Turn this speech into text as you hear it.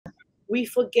we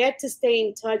forget to stay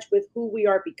in touch with who we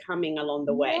are becoming along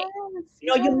the way. Yes, You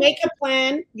know, you yes. make a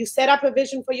plan, you set up a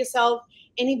vision for yourself,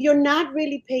 and if you're not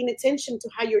really paying attention to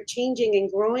how you're changing and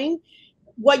growing,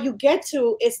 what you get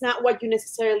to is not what you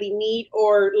necessarily need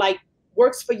or like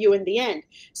works for you in the end.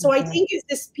 So I Mhm. think it's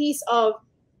this piece of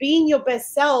being your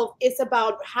best self. It's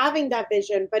about having that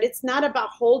vision, but it's not about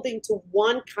holding to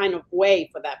one kind of way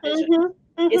for that vision. Mhm.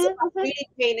 It's Mhm. about Mhm. really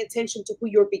paying attention to who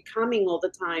you're becoming all the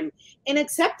time and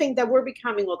accepting that we're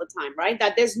becoming all the time, right?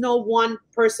 That there's no one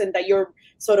person that you're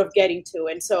sort of getting to.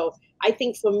 And so I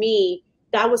think for me,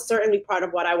 that was certainly part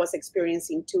of what I was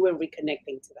experiencing too and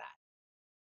reconnecting to that.